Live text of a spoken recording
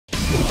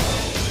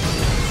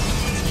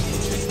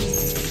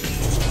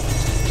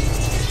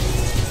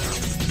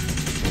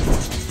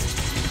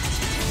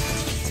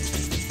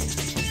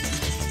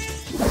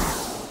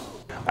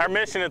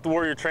mission at the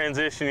Warrior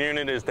Transition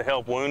Unit is to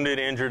help wounded,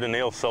 injured, and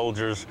ill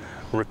soldiers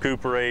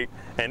recuperate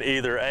and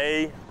either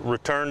A,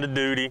 return to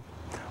duty,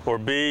 or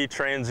B,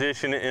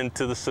 transition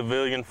into the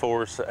civilian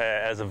force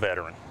as a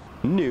veteran.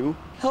 New,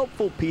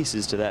 helpful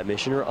pieces to that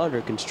mission are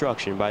under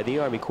construction by the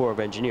Army Corps of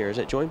Engineers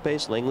at Joint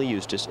Base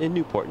Langley-Eustis in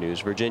Newport News,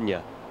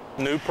 Virginia.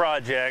 New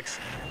Projects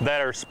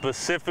that are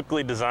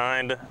specifically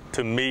designed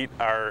to meet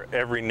our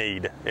every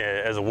need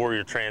as a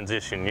Warrior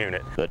Transition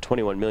Unit. The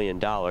 $21 million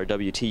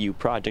WTU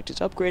project is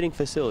upgrading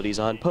facilities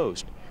on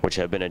post, which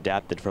have been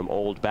adapted from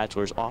old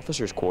bachelors'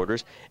 officers'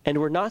 quarters and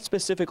were not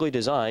specifically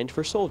designed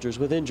for soldiers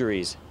with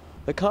injuries.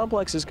 The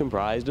complex is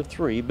comprised of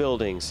 3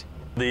 buildings.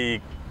 The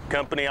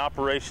company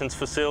operations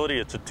facility,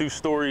 it's a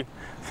 2-story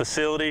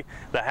facility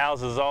that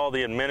houses all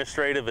the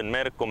administrative and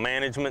medical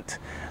management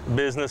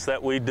business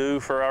that we do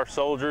for our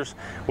soldiers.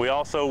 We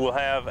also will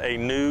have a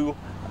new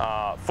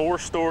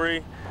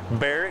 4-story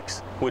barracks,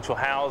 which will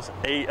house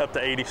up to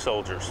 80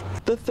 soldiers.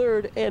 The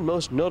third and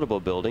most notable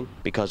building,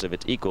 because of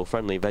its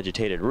eco-friendly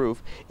vegetated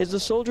roof, is the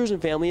Soldiers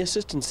and Family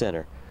Assistance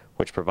Center,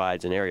 which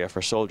provides an area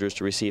for soldiers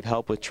to receive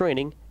help with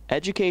training,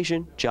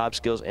 education, job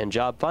skills, and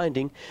job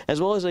finding, as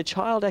well as a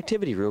child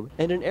activity room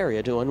and an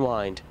area to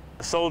unwind.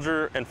 The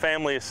Soldier and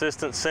Family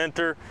Assistance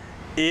Center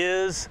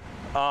is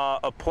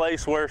a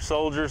place where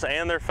soldiers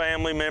and their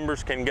family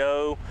members can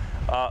go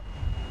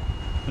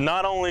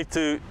not only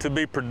to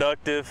be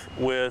productive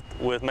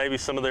with maybe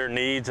some of their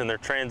needs and their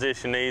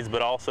transition needs,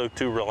 but also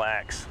to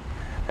relax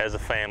as a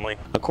family.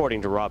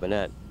 According to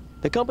Robinette,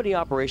 the company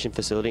operation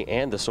facility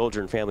and the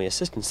Soldier and Family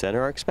Assistance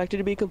Center are expected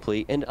to be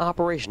complete and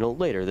operational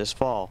later this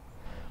fall,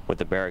 with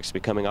the barracks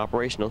becoming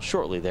operational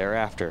shortly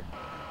thereafter.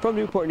 From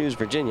Newport News,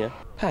 Virginia,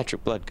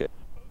 Patrick Bloodgood.